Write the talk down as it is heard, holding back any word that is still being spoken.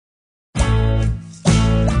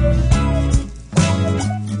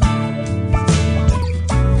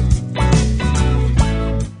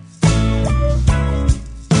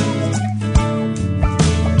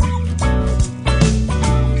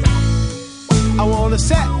I wanna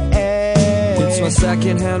say it's my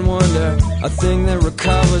second-hand wonder, a thing that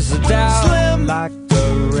recovers the doubt. Slim, like the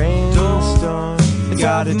rainstorm, you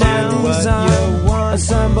gotta do what you want,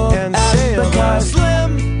 assemble and at sail the by kite.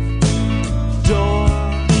 Slim door.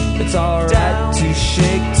 It's alright to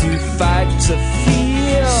shake, to fight, to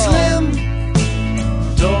feel. Slim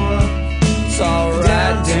door. It's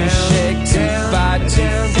alright to shake, to fight, to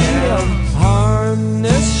feel.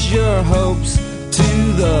 Harness your hopes to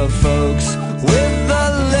the folks with the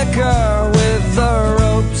liquor, with the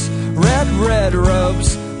ropes, red ropes,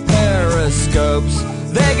 periscopes.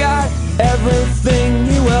 They got everything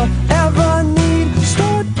you will ever need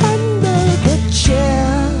stored under the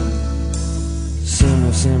chair.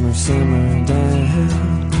 Simmer, simmer, simmer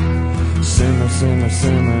down. Simmer, simmer,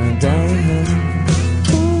 simmer down.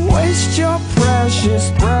 Waste your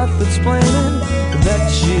precious breath explaining that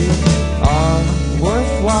you are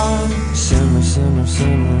worthwhile. Simmer, simmer,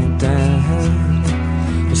 simmer down.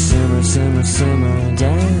 Simmer, simmer, simmer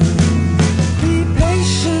down. Be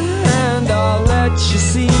patient and I'll let you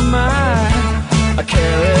see my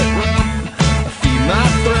carrot, feed my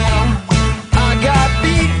thrill. I got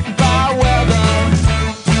beat by weather.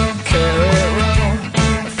 Carrot roll,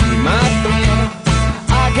 feed my thrill.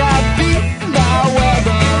 I got beat by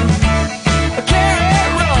weather.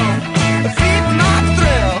 Carrot roll, feed my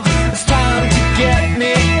thrill. It's time to get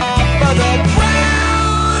me off of the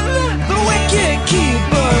ground. The wicket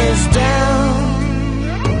keeper is down.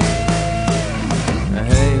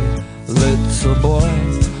 Hey, little boy,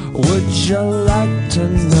 would you like to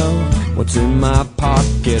know what's in my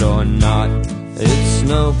pocket or not? It's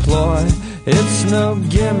no ploy, it's no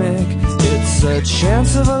gimmick. It's a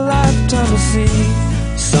chance of a lifetime to see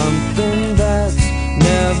something that's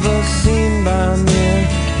never seen by mere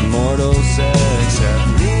mortals except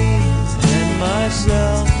me and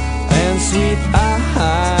myself and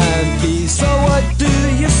sweet-eyed bees. So what do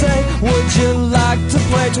you say? Would you like to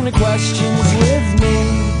play 20 questions with me?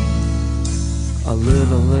 A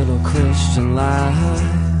little Christian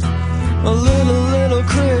life, a little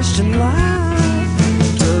Christian life,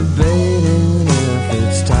 debating if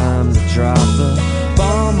it's time to drop the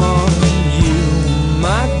bomb on you,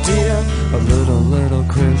 my dear. A little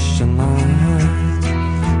Christian life,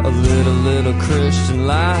 a little Christian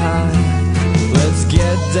life. Let's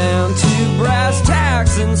get down to brass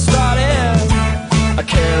tacks and start it.